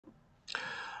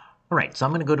All right, so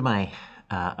I'm going to go to my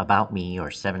About Me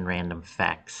or 7 Random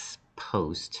Facts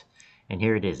post. And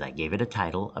here it is. I gave it a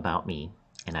title, About Me,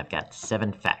 and I've got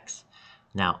 7 facts.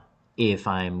 Now, if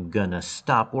I'm going to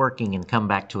stop working and come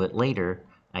back to it later,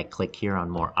 I click here on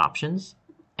More Options,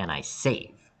 and I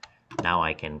save. Now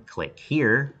I can click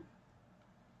here,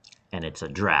 and it's a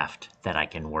draft that I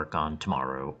can work on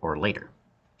tomorrow or later.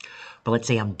 But let's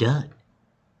say I'm done.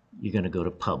 You're going to go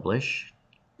to Publish,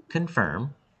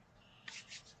 Confirm,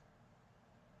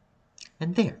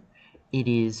 and there, it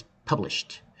is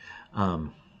published.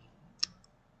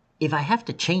 If I have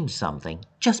to change something,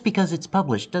 just because it's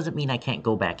published doesn't mean I can't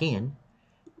go back in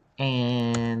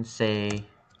and say,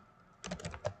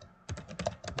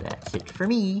 that's it for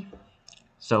me.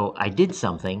 So I did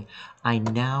something. I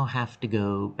now have to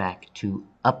go back to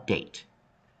Update.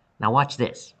 Now watch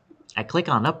this. I click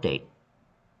on Update.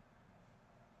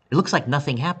 It looks like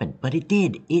nothing happened, but it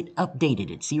did. It updated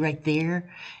it. See right there?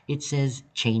 It says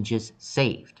Changes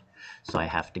Saved. So I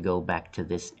have to go back to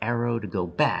this arrow to go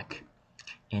back.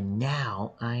 And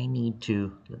now I need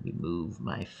to, let me move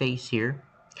my face here.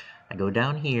 I go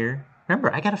down here.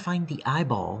 Remember, I got to find the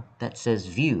eyeball that says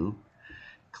View.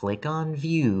 Click on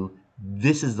View.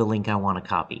 This is the link I want to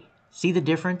copy. See the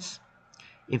difference?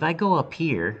 If I go up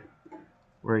here,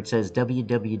 where it says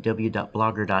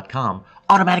www.blogger.com,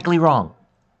 automatically wrong.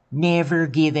 Never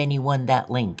give anyone that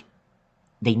link.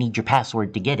 They need your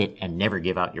password to get it, and never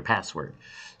give out your password.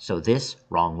 So this,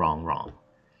 wrong, wrong, wrong.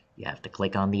 You have to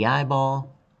click on the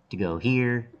eyeball to go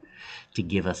here to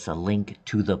give us a link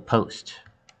to the post.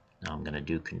 Now I'm going to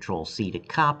do Control-C to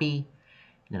copy.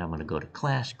 Then I'm going to go to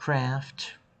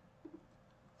Classcraft.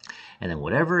 And then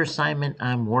whatever assignment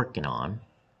I'm working on,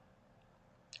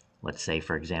 let's say,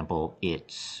 for example,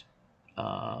 it's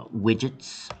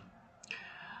widgets.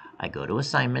 I go to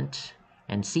Assignment,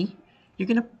 and see, you're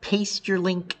going to paste your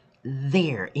link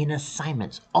there in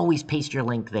Assignments. Always paste your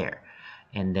link there.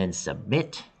 And then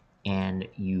Submit, and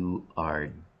you are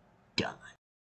done.